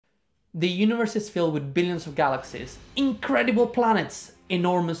The universe is filled with billions of galaxies, incredible planets,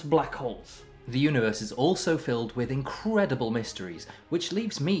 enormous black holes. The universe is also filled with incredible mysteries, which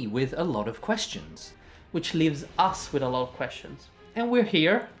leaves me with a lot of questions. Which leaves us with a lot of questions. And we're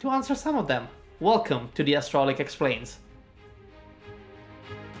here to answer some of them. Welcome to the Astrology Explains.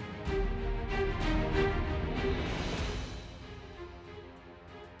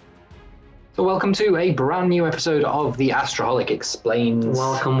 So welcome to a brand new episode of the Astraholic Explains.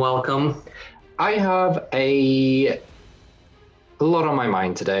 Welcome. I have a lot on my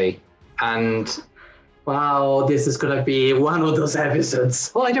mind today, and wow, this is gonna be one of those episodes.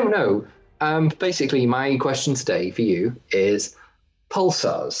 well, I don't know. Basically, my question today for you is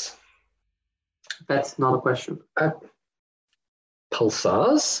pulsars. That's not a question.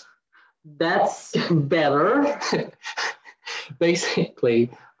 Pulsars? That's better.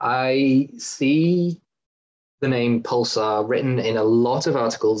 Basically, I see the name pulsar written in a lot of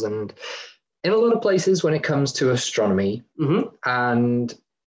articles and in a lot of places when it comes to astronomy. And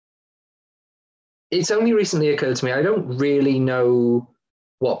it's only recently occurred to me, I don't really know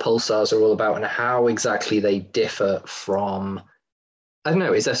what pulsars are all about and how exactly they differ from, I don't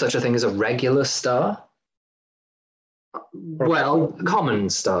know, is there such a thing as a regular star? Well, a common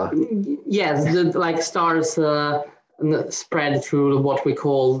star? yes, like stars spread through what we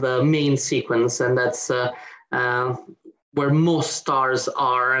call the main sequence, and that's where most stars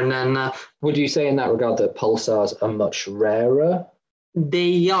are. And then would you say in that regard that pulsars are much rarer?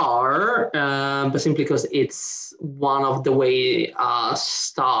 they are, but simply because it's one of the way a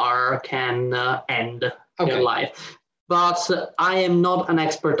star can end their life. But I am not an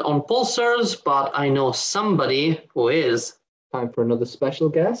expert on pulsars, but I know somebody who is. Time for another special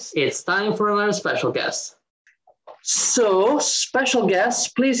guest. It's time for another special guest. So, special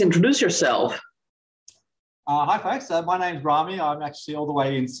guest, please introduce yourself. Hi, folks. My name's Rami. I'm actually all the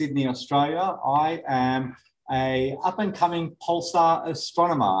way in Sydney, Australia. I am a up-and-coming pulsar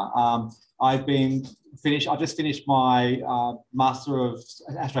astronomer. I've just finished my Master of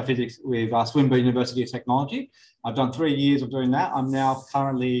Astrophysics with Swinburne University of Technology. I've done 3 years of doing that. I'm now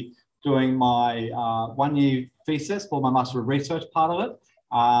currently doing my one-year thesis for my Master of Research part of it.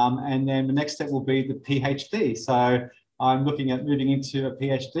 And then the next step will be the PhD. So I'm looking at moving into a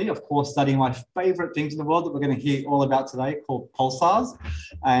PhD, of course, studying my favorite things in the world that we're going to hear all about today, called pulsars.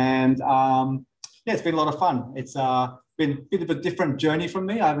 And yeah, it's been a lot of fun. It's been a bit of a different journey from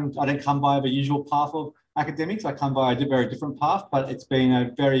me. I don't come by the usual path of academics. I come by a very different path, but it's been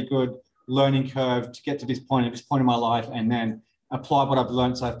a very good learning curve to get to this point in my life, and then apply what I've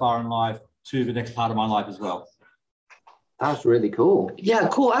learned so far in life to the next part of my life as well. That's really cool. Yeah,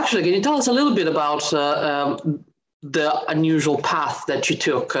 cool. Actually, can you tell us a little bit about the unusual path that you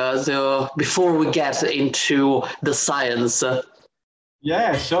took before we get into the science?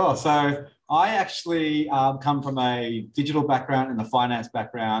 Yeah, sure. So I actually come from a digital background and a finance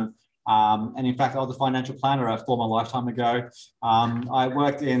background. And in fact, I was a financial planner a former lifetime ago. When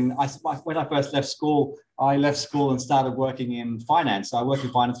I first left school, I left school and started working in finance. So I worked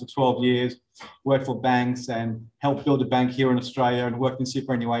in finance for 12 years, worked for banks and helped build a bank here in Australia, and worked in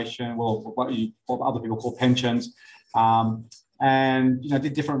superannuation, well, what other people call pensions. And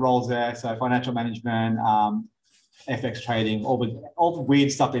did different roles there. So financial management, FX trading, all the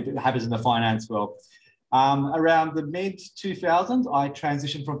weird stuff that happens in the finance world. Around the mid-2000s, I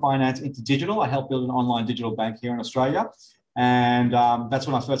transitioned from finance into digital. I helped build an online digital bank here in Australia. And that's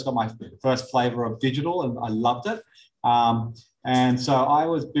when I first got my first flavor of digital, and I loved it. And so I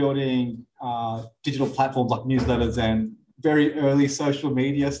was building digital platforms like newsletters and very early social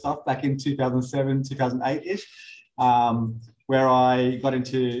media stuff back in 2007, 2008-ish. Where I got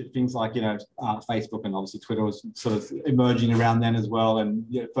into things like, Facebook, and obviously Twitter was sort of emerging around then as well. And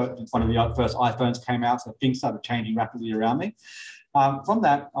one of the first iPhones came out, so things started changing rapidly around me. From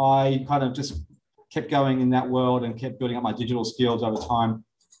that, I kind of just kept going in that world and kept building up my digital skills over time.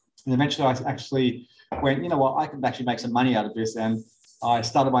 And eventually I actually went, I can actually make some money out of this. And I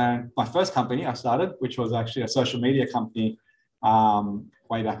started my first company which was actually a social media company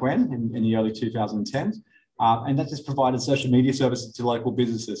way back when, in the early 2010s. And that just provided social media services to local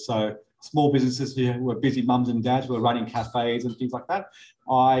businesses. So small businesses who were busy mums and dads who were running cafes and things like that.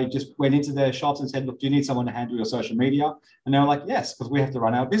 I just went into their shops and said, look, do you need someone to handle your social media? And they were like, yes, because we have to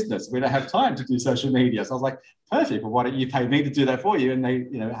run our business. We don't have time to do social media. So I was like, perfect. Well, why don't you pay me to do that for you? And they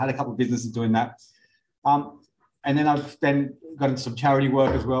had a couple of businesses doing that. And then I've then got into some charity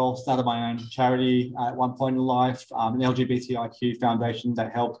work as well, started my own charity at one point in life, an LGBTIQ foundation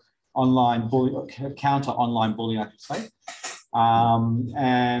that helped counter online bullying, I should say.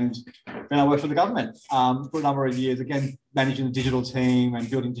 And then I worked for the government for a number of years, again, managing the digital team and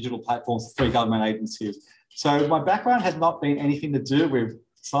building digital platforms for 3 government agencies. So my background has not been anything to do with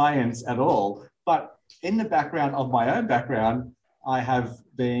science at all, but in the background of my own background, I have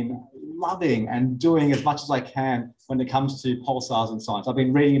been loving and doing as much as I can when it comes to pulsars and science. I've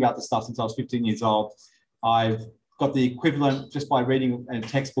been reading about this stuff since I was 15 years old. I've got the equivalent, just by reading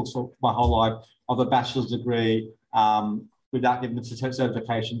textbooks for my whole life, of a bachelor's degree without getting the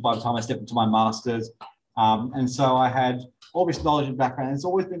certification by the time I stepped into my master's. And so I had all this knowledge and background. It's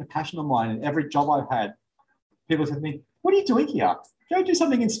always been a passion of mine. And every job I've had, people said to me, "What are you doing here? Go do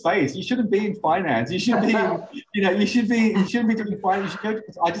something in space. You shouldn't be in finance. You should be, you shouldn't be doing finance. You should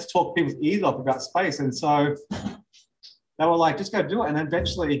go." I just talk people's ears off about space. And so they were like, "Just go do it." And then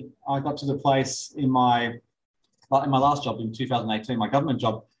eventually I got to the place in my last job in 2018, my government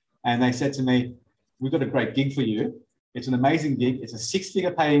job. And they said to me, "We've got a great gig for you. It's an amazing gig. It's a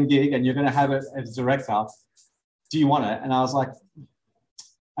 6-figure paying gig and you're going to have it as director. Do you want it?" And I was like,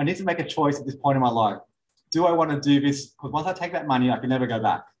 I need to make a choice at this point in my life. Do I want to do this? Because once I take that money, I can never go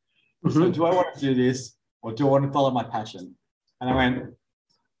back. So do I want to do this or do I want to follow my passion? And I went,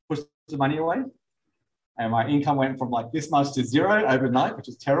 push the money away. And my income went from like this much to 0 overnight, which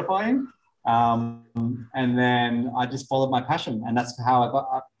is terrifying. And then I just followed my passion. And that's how I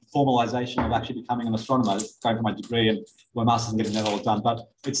got formalization of actually becoming an astronomer, going for my degree and my master's and getting that all done. But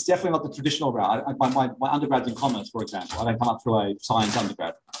it's definitely not the traditional route. My undergrad's in commerce, for example. I don't come up through a science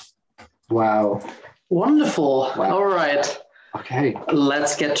undergrad. Wow. Wonderful. Wow. All right. Okay.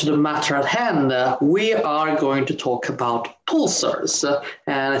 Let's get to the matter at hand. We are going to talk about pulsars.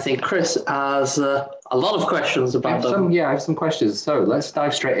 And I think Chris has a lot of questions about them. I have some questions. So let's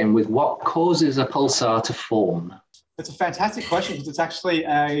dive straight in with what causes a pulsar to form. It's a fantastic question because it's actually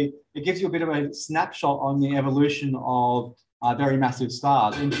it gives you a bit of a snapshot on the evolution of very massive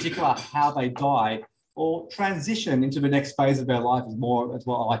stars, in particular how they die or transition into the next phase of their life is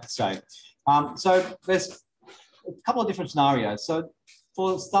what I like to say. So there's a couple of different scenarios. So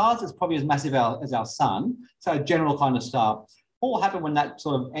for stars, it's probably as massive as our sun, so a general kind of star. What will happen when that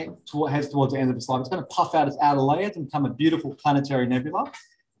sort of heads towards the end of its life? It's going to puff out its outer layers and become a beautiful planetary nebula.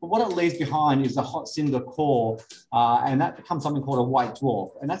 But what it leaves behind is a hot cinder core, and that becomes something called a white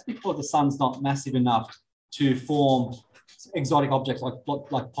dwarf. And that's because the sun's not massive enough to form exotic objects like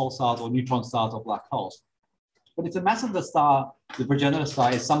pulsars or neutron stars or black holes. But if the mass of the star, the progenitor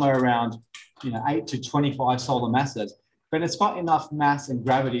star, is somewhere around 8 to 25 solar masses, then it's got enough mass and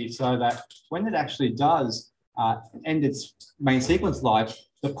gravity so that when it actually does end its main sequence life,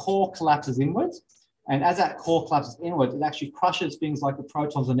 the core collapses inwards. And as that core collapses inwards, it actually crushes things like the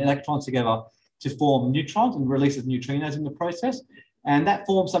protons and electrons together to form neutrons and releases neutrinos in the process. And that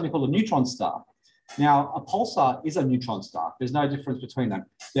forms something called a neutron star. Now, a pulsar is a neutron star. There's no difference between them.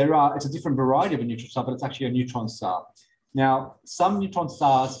 It's a different variety of a neutron star, but it's actually a neutron star. Now, some neutron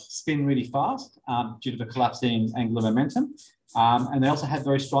stars spin really fast due to the collapsing angular momentum. And they also have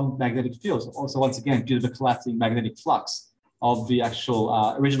very strong magnetic fields. Also, once again, due to the collapsing magnetic flux of the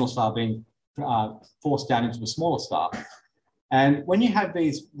actual original star being forced down into a smaller star. And when you have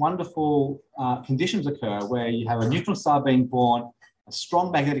these wonderful conditions occur where you have a neutron star being born, a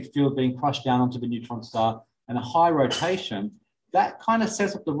strong magnetic field being crushed down onto the neutron star, and a high rotation, that kind of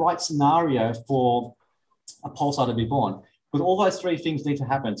sets up the right scenario for a pulsar to be born. But all those 3 things need to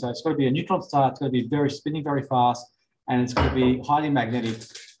happen. So it's got to be a neutron star, it's got to be spinning very fast, and it's got to be highly magnetic.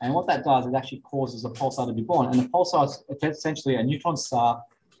 And what that does, it actually causes a pulsar to be born. And the pulsar is essentially a neutron star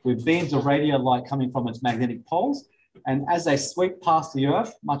with beams of radio light coming from its magnetic poles. And as they sweep past the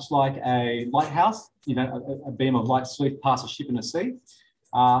Earth, much like a lighthouse, a beam of light sweeps past a ship in the sea,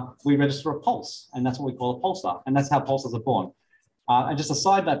 we register a pulse, and that's what we call a pulsar. And that's how pulsars are born. And just a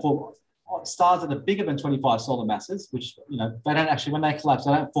side note, for stars that are bigger than 25 solar masses, which, they don't actually, when they collapse,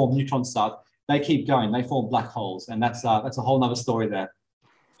 they don't form neutron stars. They keep going, they form black holes. And that's a whole nother story there.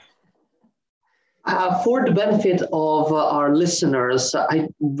 For the benefit of our listeners, I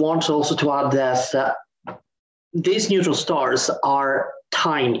want also to add that these neutron stars are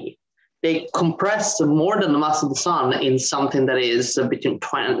tiny. They compress more than the mass of the sun in something that is between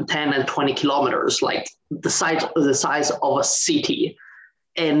 10 and 20 kilometers, like the size of a city.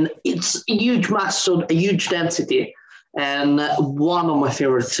 And it's a huge mass, so a huge density. And one of my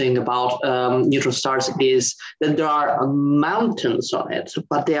favorite things about neutron stars is that there are mountains on it,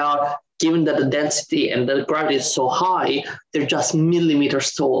 but they are, given that the density and the gravity is so high, they're just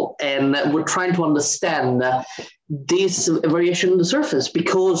millimeters tall. And we're trying to understand this variation on the surface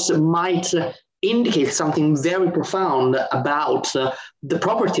because it might indicate something very profound about the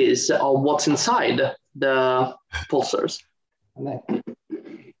properties of what's inside the pulsars. And they're,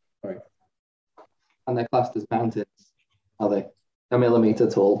 sorry. And they're classed as mountains, are they? A millimeter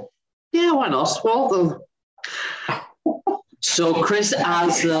tall. Yeah, why not? Well, so Chris,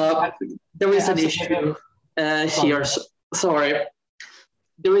 as there is an issue here. Sorry,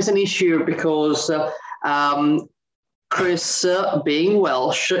 there is an issue because Chris, being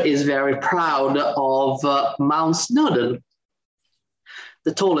Welsh, is very proud of Mount Snowdon,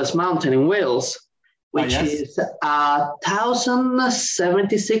 the tallest mountain in Wales, which is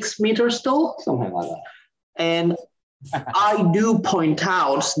 1,076 meters tall, Something like that. and I do point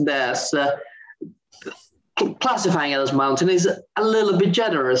out that classifying it as mountain is a little bit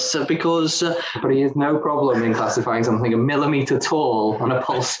generous because... but he has no problem in classifying something a millimeter tall on a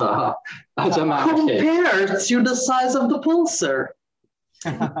pulsar as a mountain. compared to the size of the pulsar.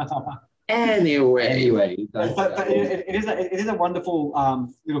 Anyway. But it is a wonderful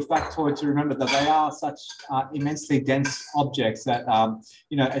little factoid to remember that they are such immensely dense objects that,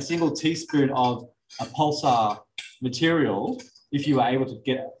 a single teaspoon of a pulsar material, if you were able to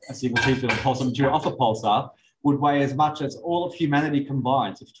get a single teaspoon of pulsar material off a pulsar, would weigh as much as all of humanity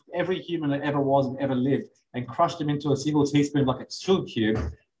combined. So if you took every human that ever was and ever lived and crushed them into a single teaspoon like a sugar cube,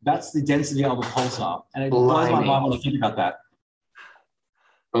 that's the density of a pulsar. And it blows my mind when I think about that.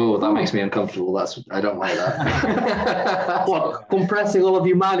 Oh, that makes me uncomfortable. I don't like that. What, compressing all of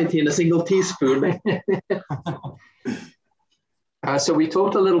humanity in a single teaspoon? So we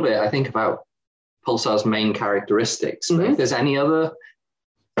talked a little bit, I think, about pulsar's main characteristics. Mm-hmm. If there's any other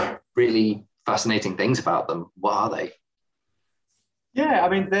really fascinating things about them, what are they? Yeah, I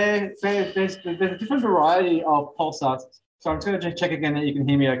mean, there's a different variety of pulsars. So I'm just going to check again that you can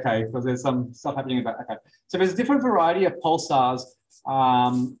hear me okay, because there's some stuff happening about, okay. So there's a different variety of pulsars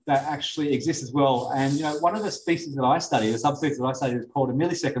that actually exist as well. And, one of the species that I study, the subspecies that I study is called a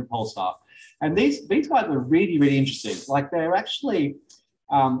millisecond pulsar. And these guys are really, really interesting. Like they're actually,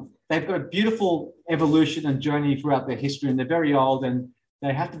 they've got a beautiful evolution and journey throughout their history, and they're very old, and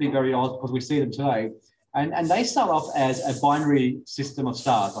they have to be very old because we see them today. And they start off as a binary system of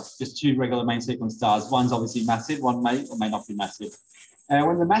stars, like just two regular main sequence stars. One's obviously massive, one may or may not be massive. And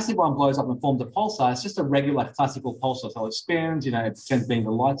when the massive one blows up and forms a pulsar, it's just a regular classical pulsar. So it spins, it sends beams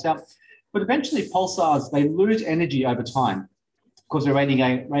of lights out. But eventually pulsars, they lose energy over time because they're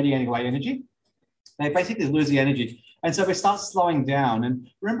radiating away energy. They basically lose the energy. And so they start slowing down. And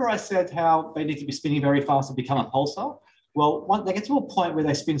remember I said how they need to be spinning very fast to become a pulsar? Well, they get to a point where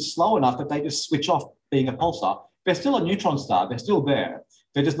they spin slow enough that they just switch off being a pulsar. They're still a neutron star. They're still there.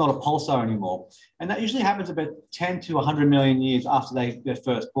 They're just not a pulsar anymore. And that usually happens about 10 to 100 million years after they're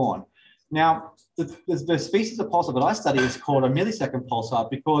first born. Now, the species of pulsar that I study is called a millisecond pulsar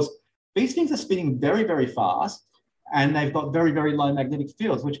because these things are spinning very, very fast, and they've got very, very low magnetic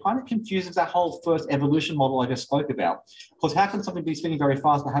fields, which kind of confuses that whole first evolution model I just spoke about. Because how can something be spinning very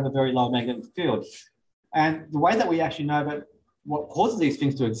fast but have a very low magnetic field? And the way that we actually know that what causes these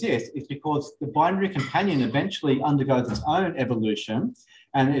things to exist is because the binary companion eventually undergoes its own evolution,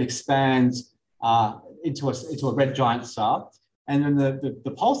 and it expands into a red giant star. And then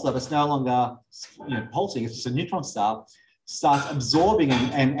the pulsar that's no longer pulsing, it's just a neutron star, starts absorbing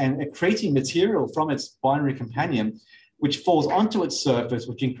and accreting material from its binary companion, which falls onto its surface,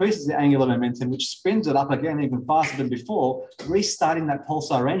 which increases the angular momentum, which spins it up again even faster than before, restarting that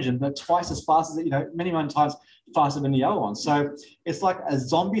pulsar engine, but twice as fast as, many times faster than the other one. So it's like a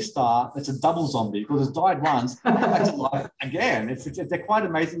zombie star that's a double zombie, because it's died once, back to life again. They're quite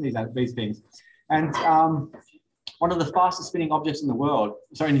amazing, these things. And one of the fastest spinning objects in the world,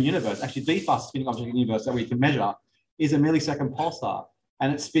 in the universe, actually the fastest spinning object in the universe that we can measure is a millisecond pulsar.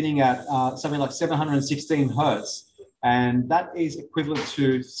 And it's spinning at something like 716 hertz. And that is equivalent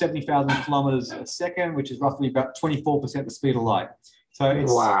to 70,000 kilometers a second, which is roughly about 24% the speed of light. So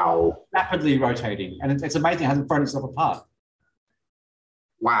it's rapidly rotating. And it's amazing it hasn't thrown itself apart.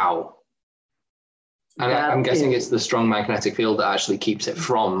 Wow. And I'm guessing it's the strong magnetic field that actually keeps it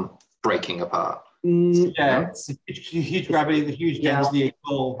from breaking apart. Yeah, it's a huge gravity, the huge density.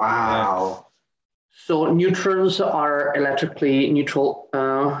 Wow. Yeah. So neutrons are electrically neutral,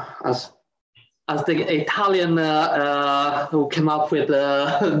 as the Italian who came up with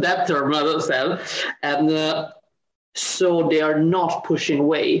that term said, and so they are not pushing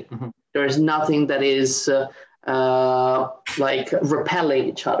away. Mm-hmm. There is nothing that is like repelling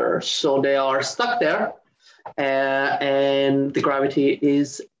each other. So they are stuck there, and the gravity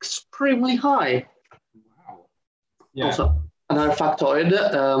is extremely high. Wow. Yeah. Also, another factoid,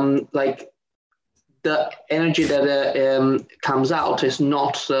 like the energy that comes out is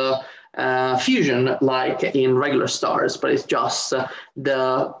not fusion like in regular stars, but it's just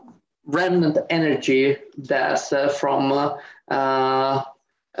the remnant energy that's from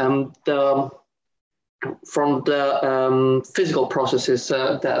from the physical processes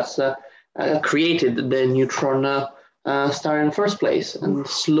that created the neutron star in the first place, and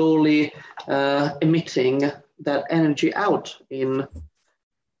slowly emitting that energy out in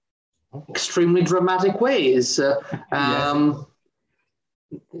extremely dramatic ways. This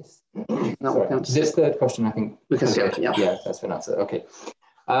third question, I think. We can see it, yeah. Yeah, that's been answered. Okay.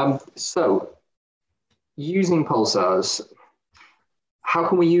 So, using pulsars, how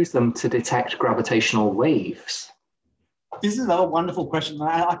can we use them to detect gravitational waves? This is another wonderful question.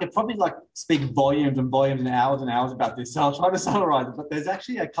 I could probably speak volumes and volumes and hours about this, so I'll try to summarize it. But there's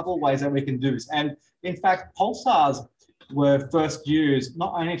actually a couple of ways that we can do this. And in fact, pulsars were first used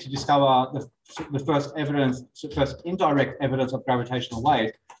not only to discover the first indirect evidence of gravitational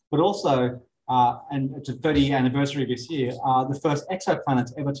waves, but also, and it's the 30th anniversary this year, the first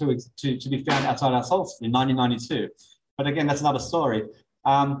exoplanets ever to be found outside our solar system in 1992. But again, that's another story.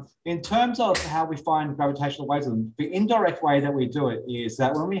 In terms of how we find gravitational waves, the indirect way that we do it is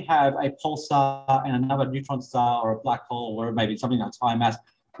that when we have a pulsar and another neutron star or a black hole, or maybe something that's high mass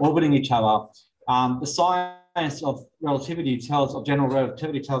orbiting each other, the science of general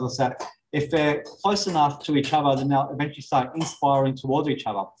relativity tells us that if they're close enough to each other, then they'll eventually start inspiring towards each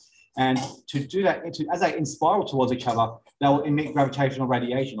other. And to do that, as they inspiral towards each other, they'll emit gravitational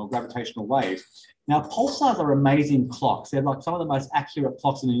radiation or gravitational waves. Now, pulsars are amazing clocks. They're like some of the most accurate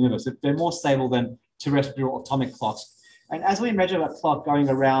clocks in the universe. They're more stable than terrestrial atomic clocks. And as we measure that clock going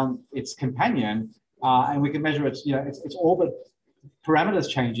around its companion, and we can measure its orbit parameters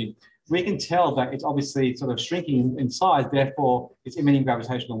changing, we can tell that it's obviously sort of shrinking in size, therefore it's emitting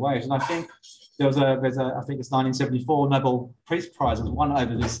gravitational waves. And I think I think it's 1974 Nobel Peace Prize was won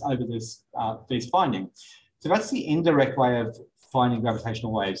over these findings. So that's the indirect way of finding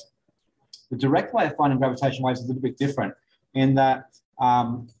gravitational waves. The direct way of finding gravitational waves is a little bit different in that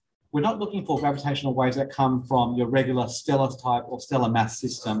we're not looking for gravitational waves that come from your regular stellar type or stellar mass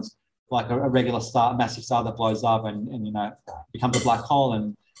systems, like a regular star, a massive star that blows up and becomes a black hole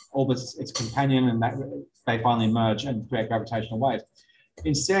and orbits its companion, and that they finally merge and create gravitational waves.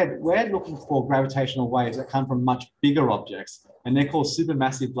 Instead, we're looking for gravitational waves that come from much bigger objects, and they're called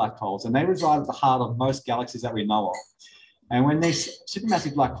supermassive black holes, and they reside at the heart of most galaxies that we know of. And when these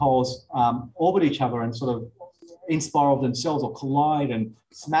supermassive black holes orbit each other and sort of inspiral themselves or collide and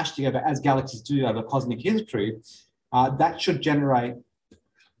smash together as galaxies do over cosmic history, that should generate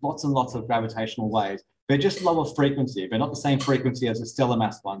lots and lots of gravitational waves. They're just lower frequency. They're not the same frequency as a stellar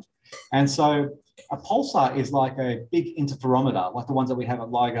mass one. And so a pulsar is like a big interferometer, like the ones that we have at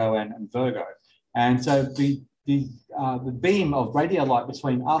LIGO and Virgo. And so the beam of radio light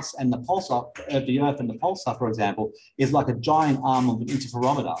between us and the pulsar, the Earth and the pulsar, for example, is like a giant arm of an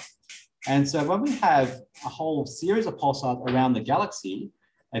interferometer. And so when we have a whole series of pulsars around the galaxy,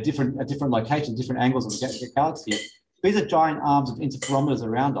 at different locations, different angles of the galaxy, these are giant arms of interferometers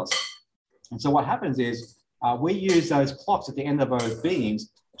around us. And so what happens is we use those clocks at the end of those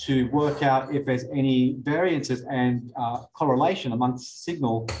beams to work out if there's any variances and correlation amongst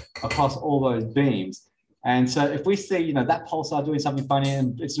signal across all those beams. And so if we see, that pulsar doing something funny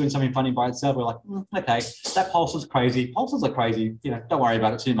and it's doing something funny by itself, we're like, okay, that pulsar's crazy. Pulsars are crazy. Don't worry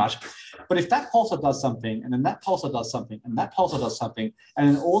about it too much. But if that pulsar does something, and then that pulsar does something, and that pulsar does something, and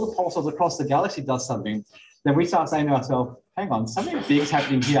then all the pulsars across the galaxy does something, then we start saying to ourselves, hang on, something big's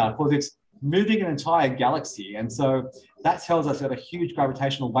happening here because it's moving an entire galaxy. And so that tells us that a huge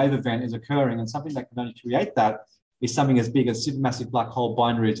gravitational wave event is occurring, and something that can only create that is something as big as supermassive black hole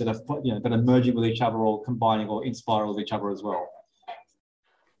binaries that are, that are merging with each other or combining or inspiral with each other as well.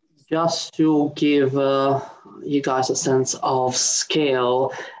 Just to give you guys a sense of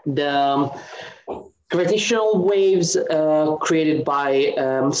scale, the gravitational waves created by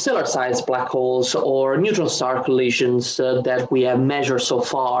stellar-sized black holes or neutron star collisions that we have measured so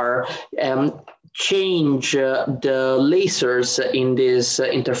far change the lasers in these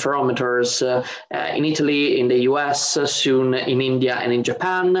interferometers in Italy, in the US, soon in India and in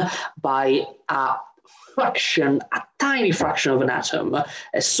Japan by a tiny fraction of an atom.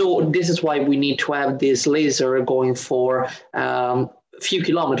 So this is why we need to have this laser going for few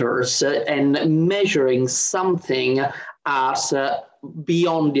kilometers and measuring something as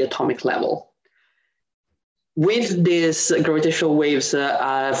beyond the atomic level. With these gravitational waves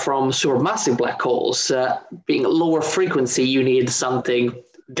from supermassive black holes being lower frequency, you need something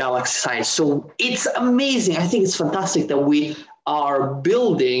galaxy size. So it's amazing. I think it's fantastic that we are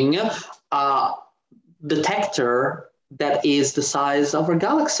building a detector that is the size of our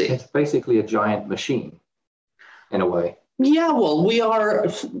galaxy. It's basically a giant machine, in a way. Yeah, well, we are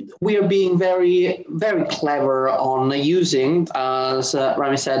being very very clever on using, as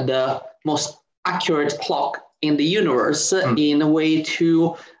Rami said, the most accurate clock in the universe in a way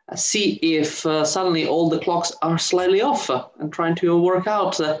to see if suddenly all the clocks are slightly off and trying to work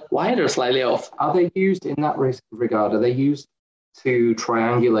out why they're slightly off. Are they used in that regard? Are they used to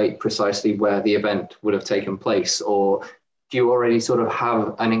triangulate precisely where the event would have taken place, or do you already sort of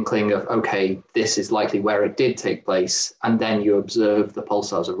have an inkling of, okay, this is likely where it did take place, and then you observe the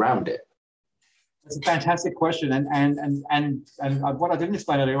pulsars around it? It's a fantastic question, and what I didn't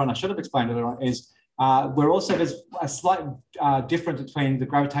explain earlier on, I should have explained earlier on, is there's a slight difference between the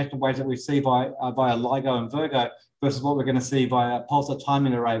gravitational waves that we see via LIGO and Virgo versus what we're going to see via pulsar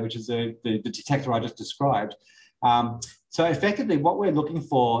timing array, which is the detector I just described. So effectively, what we're looking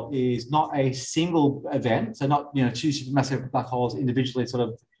for is not a single event, so not two supermassive black holes individually sort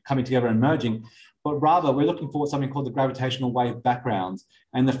of coming together and merging, but rather we're looking for something called the gravitational wave background.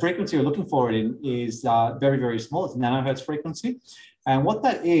 And the frequency we're looking for it in is very, very small. It's a nanohertz frequency. And what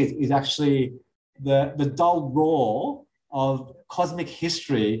that is actually the dull roar of cosmic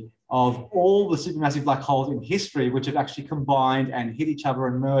history of all the supermassive black holes in history, which have actually combined and hit each other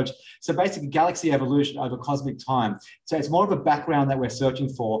and merged. So basically galaxy evolution over cosmic time. So it's more of a background that we're searching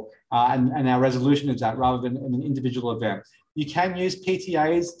for, and our resolution is that rather than an individual event. You can use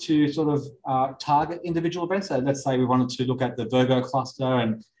PTAs to sort of target individual events. So let's say we wanted to look at the Virgo cluster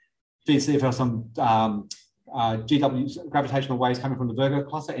and see if there are some GW gravitational waves coming from the Virgo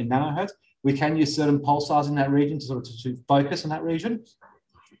cluster in nanohertz. We can use certain pulsars in that region to sort of to focus on that region.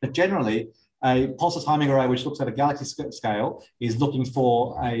 But generally, a pulsar timing array, which looks at a galaxy scale, is looking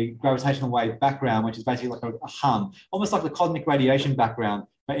for a gravitational wave background, which is basically like a hum, almost like the cosmic radiation background,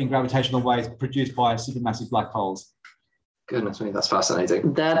 but in gravitational waves produced by supermassive black holes. Goodness me, that's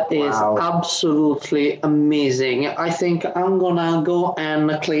fascinating. That is absolutely amazing. I think I'm gonna go and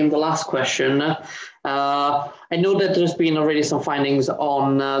claim the last question. I know that there's been already some findings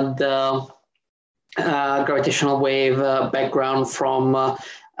on the gravitational wave background from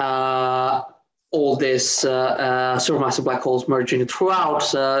all these supermassive black holes merging throughout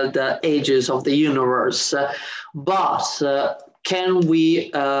the ages of the universe. But can we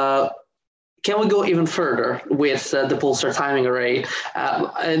go even further with the pulsar timing array?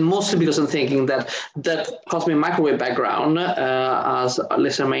 And mostly because I'm thinking that cosmic microwave background, as a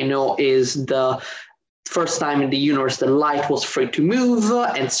listener may know, is the first time in the universe the light was free to move,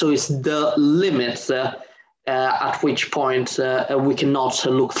 and so is the limit at which point we cannot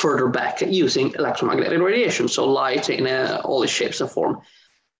look further back using electromagnetic radiation, so light in all its shapes and form.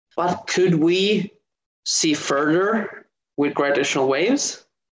 But could we see further with gravitational waves?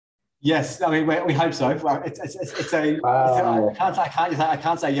 Yes, I mean we hope so. Well, I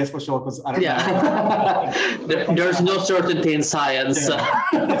can't say yes for sure because I don't know. There's no certainty in science.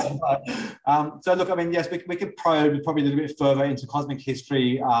 Yeah. So look, I mean, yes, we could probe probably a little bit further into cosmic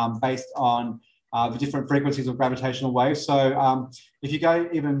history based on the different frequencies of gravitational waves. So if you go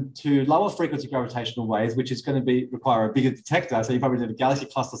even to lower frequency gravitational waves, which is going to require a bigger detector, so you probably need a galaxy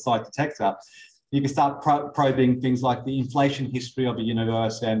cluster size detector, you can start probing things like the inflation history of the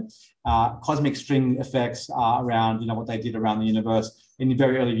universe and cosmic string effects around, what they did around the universe in the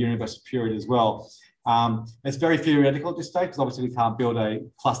very early universe period as well. It's very theoretical at this stage because obviously we can't build a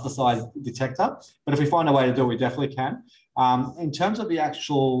cluster size detector, but if we find a way to do it, we definitely can. In terms of the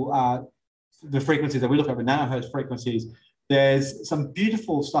actual the frequencies that we look at, the nanohertz frequencies, there's some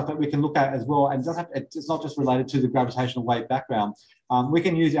beautiful stuff that we can look at as well. And it's not just related to the gravitational wave background. We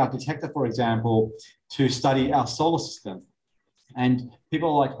can use our detector, for example, to study our solar system. And people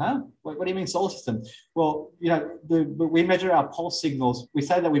are like, huh? What do you mean solar system? Well, we measure our pulse signals. We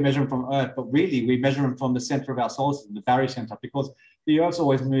say that we measure them from Earth, but really we measure them from the center of our solar system, the barycenter, because the Earth's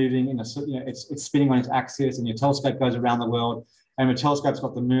always moving, it's spinning on its axis, and your telescope goes around the world. And the telescope's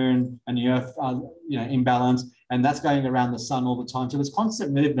got the moon and the Earth, in balance, and that's going around the sun all the time. So there's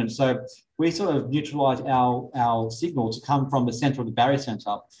constant movement. So we sort of neutralize our signal to come from the center of the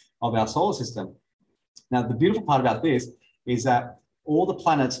barycenter of our solar system. Now, the beautiful part about this is that all the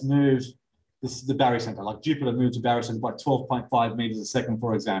planets move the barycenter. Like Jupiter moves the barycenter by 12.5 meters a second,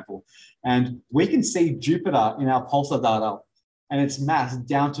 for example. And we can see Jupiter in our pulsar data and its mass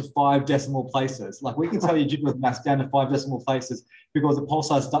down to 5 decimal places. Like we can tell you Jupiter's mass down to 5 decimal places because the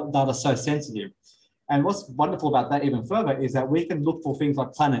pulsar data is so sensitive. And what's wonderful about that even further is that we can look for things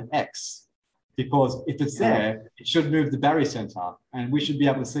like planet X, because if it's there, it should move the barycenter, and we should be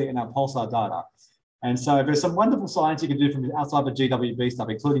able to see it in our pulsar data. And so there's some wonderful science you can do from outside the GWB stuff,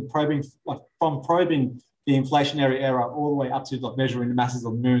 including probing the inflationary era all the way up to measuring the masses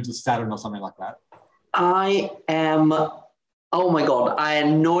of moons of Saturn or something like that. I am Oh my God, I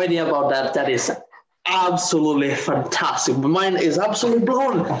had no idea about that. That is absolutely fantastic. My mind is absolutely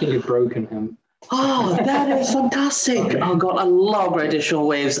blown. I think you've broken him. Oh, that is fantastic. Oh God, I love gravitational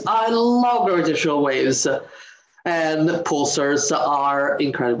waves. I love gravitational waves. And pulsars are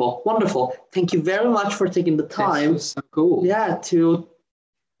incredible. Wonderful. Thank you very much for taking the time. This was so cool. Yeah, to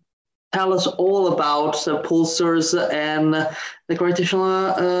tell us all about pulsars and the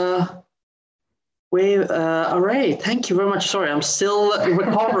gravitational wave array. Thank you very much. Sorry, I'm still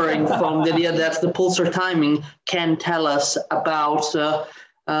recovering from the idea that the pulsar timing can tell us about so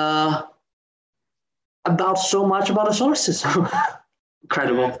much about the solar system.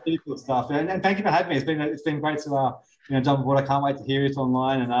 Incredible. Yeah, it's pretty cool stuff. And thank you for having me. It's been great to jump on board. I can't wait to hear it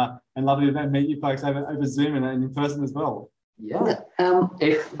online and lovely to meet you folks over Zoom and in person as well. Yeah.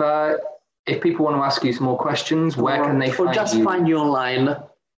 If people want to ask you some more questions, where can they find you? Or just find you online.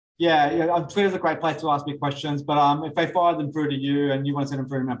 Yeah, Twitter's a great place to ask me questions, but if they fire them through to you and you want to send them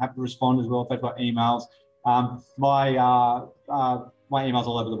through, I'm happy to respond as well if they've got emails. My email's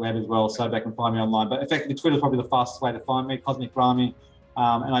all over the web as well, so they can find me online. But effectively, Twitter's probably the fastest way to find me, Cosmic Rami,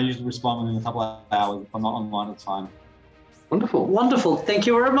 and I usually respond within a couple of hours if I'm not online at the time. Wonderful. Wonderful. Thank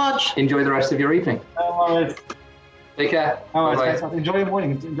you very much. Enjoy the rest of your evening. No worries. Take care. No worries. Enjoy your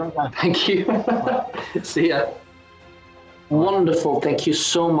morning. Enjoy your day. Thank you. See ya. Wonderful. Thank you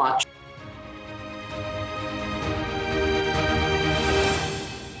so much.